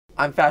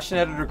I'm fashion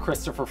editor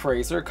Christopher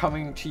Fraser,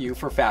 coming to you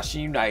for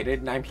Fashion United,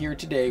 and I'm here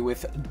today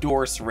with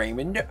Doris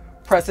Raymond,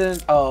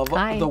 president of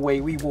The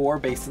Way We Wore,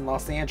 based in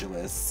Los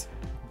Angeles.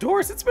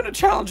 Doris, it's been a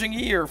challenging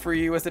year for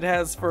you, as it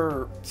has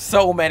for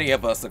so many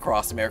of us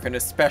across America, and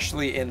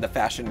especially in the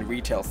fashion and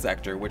retail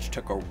sector, which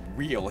took a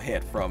real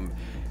hit from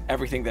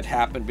everything that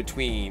happened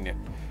between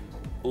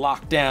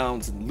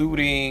lockdowns and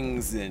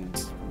lootings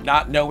and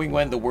not knowing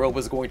when the world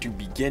was going to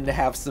begin to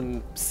have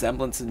some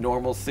semblance of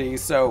normalcy.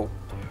 So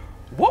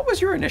what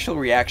was your initial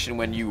reaction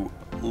when you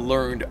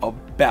learned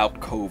about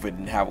COVID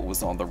and how it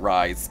was on the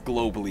rise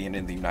globally and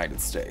in the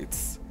United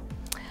States?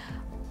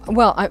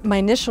 Well, my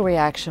initial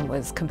reaction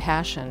was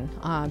compassion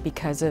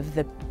because of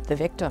the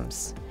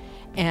victims,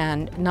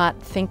 and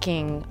not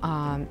thinking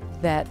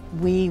that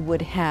we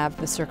would have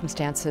the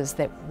circumstances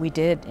that we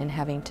did in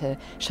having to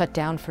shut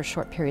down for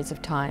short periods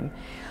of time.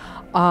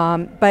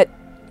 But,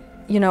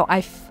 you know,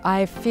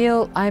 I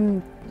feel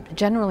I'm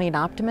generally an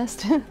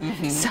optimist,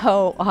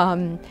 so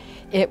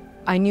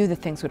I knew that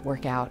things would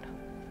work out.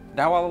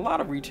 Now, while a lot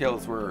of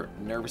retailers were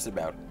nervous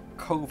about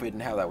COVID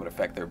and how that would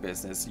affect their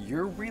business,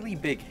 your really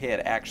big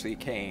hit actually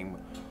came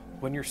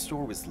when your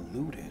store was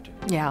looted.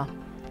 Yeah.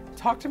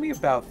 Talk to me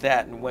about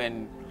that and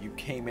when you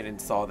came in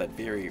and saw that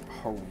very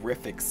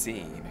horrific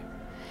scene.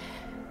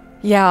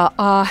 Yeah,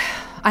 I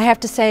have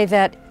to say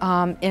that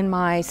in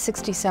my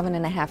 67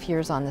 and a half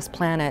years on this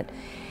planet,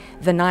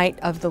 the night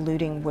of the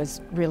looting was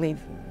really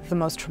the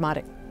most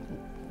traumatic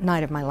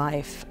night of my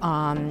life.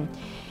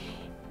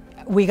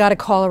 We got a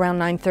call around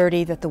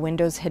 9:30 that the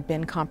windows had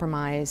been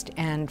compromised,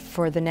 and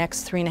for the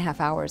next 3.5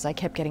 hours I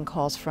kept getting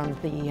calls from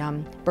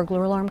the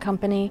burglar alarm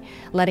company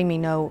letting me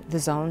know the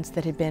zones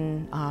that had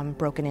been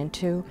broken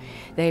into.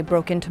 They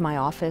broke into my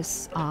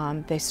office,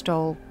 they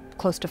stole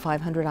close to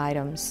 500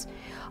 items,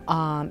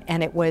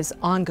 and it was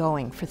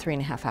ongoing for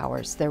 3.5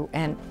 hours.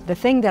 And the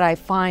thing that I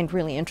find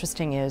really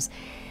interesting is,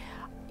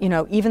 you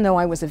know, even though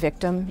I was a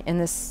victim in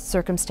this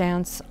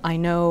circumstance, I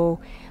know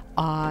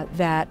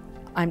that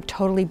I'm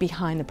totally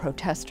behind the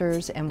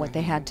protesters and what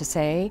they had to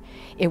say.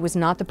 It was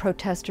not the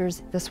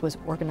protesters, this was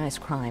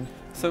organized crime.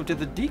 So did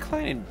the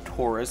decline in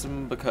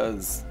tourism,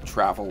 because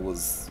travel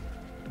was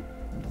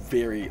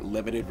very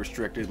limited,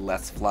 restricted,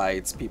 less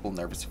flights, people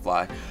nervous to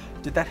fly,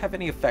 did that have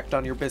any effect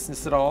on your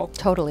business at all?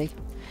 Totally.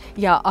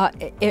 Yeah,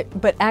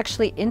 but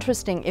actually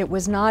interesting, it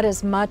was not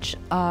as much,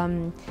 I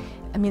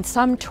mean,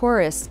 some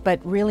tourists,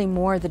 but really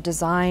more the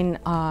design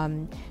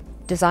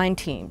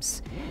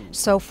teams.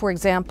 So for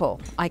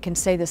example, I can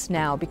say this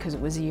now because it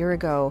was a year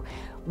ago,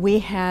 we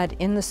had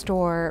in the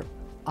store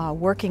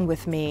working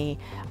with me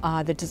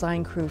the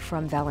design crew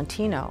from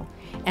Valentino,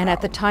 and at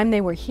the time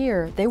they were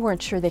here, they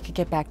weren't sure they could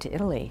get back to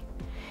Italy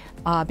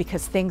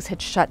because things had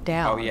shut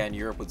down. Oh yeah, and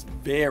Europe was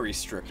very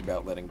strict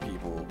about letting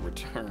people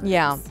return.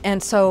 Yeah,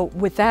 and so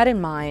with that in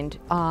mind,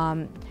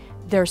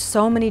 there's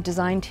so many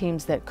design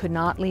teams that could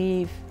not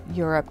leave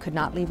Europe, could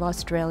not leave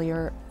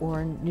Australia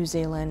or New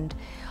Zealand,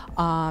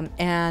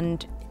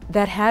 and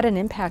that had an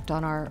impact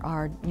on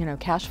our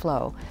cash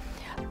flow,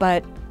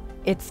 but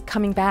it's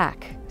coming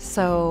back.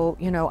 So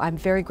I'm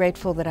very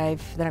grateful that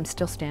I'm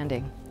still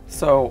standing.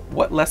 So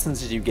what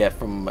lessons did you get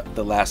from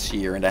the last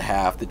year and a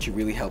half that you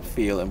really helped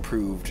feel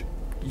improved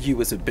you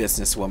as a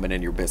businesswoman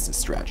and your business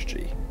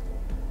strategy?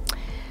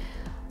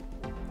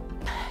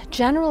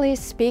 Generally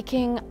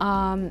speaking,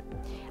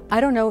 I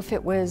don't know if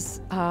it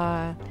was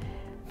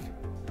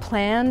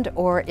planned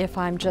or if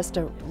I'm just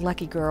a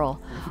lucky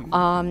girl,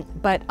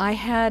 but I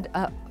had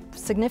a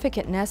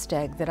significant nest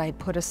egg that I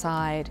put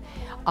aside,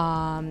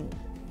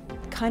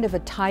 kind of a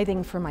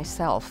tithing for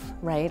myself,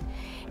 right?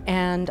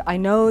 And I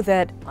know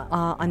that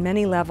on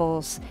many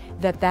levels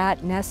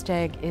that nest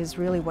egg is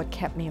really what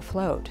kept me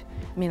afloat.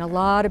 I mean, a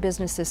lot of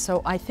businesses,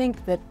 so I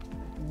think that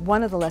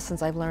one of the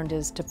lessons I've learned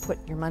is to put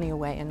your money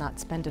away and not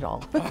spend it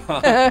all.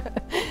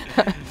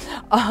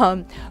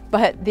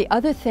 But the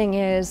other thing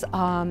is,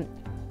 I'm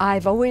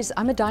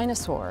a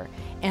dinosaur,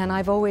 and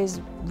I've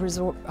always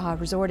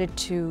resorted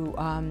to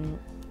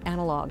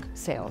analog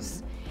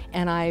sales.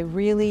 And I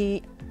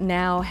really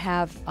now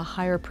have a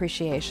higher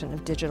appreciation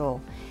of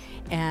digital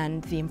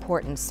and the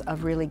importance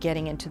of really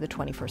getting into the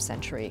 21st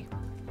century.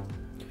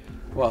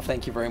 Well,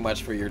 thank you very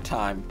much for your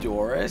time,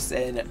 Doris,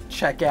 and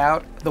check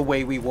out The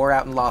Way We Wore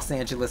out in Los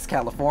Angeles,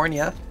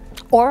 California.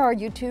 Or our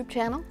YouTube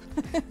channel.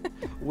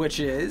 Which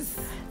is?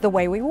 The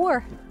Way We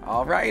Wore.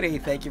 Alrighty,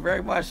 thank you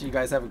very much. You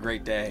guys have a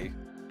great day.